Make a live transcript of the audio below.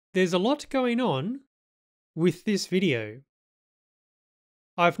There's a lot going on with this video.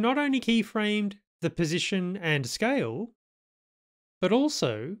 I've not only keyframed the position and scale, but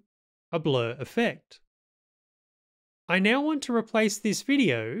also a blur effect. I now want to replace this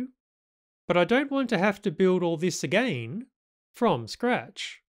video, but I don't want to have to build all this again from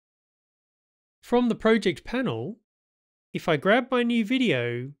scratch. From the project panel, if I grab my new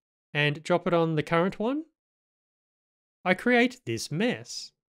video and drop it on the current one, I create this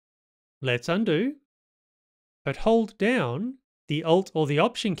mess. Let's undo, but hold down the Alt or the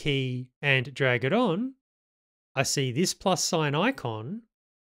Option key and drag it on. I see this plus sign icon.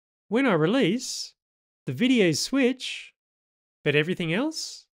 When I release, the videos switch, but everything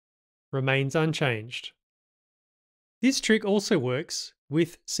else remains unchanged. This trick also works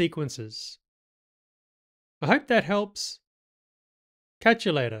with sequences. I hope that helps. Catch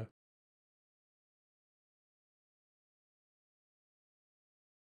you later.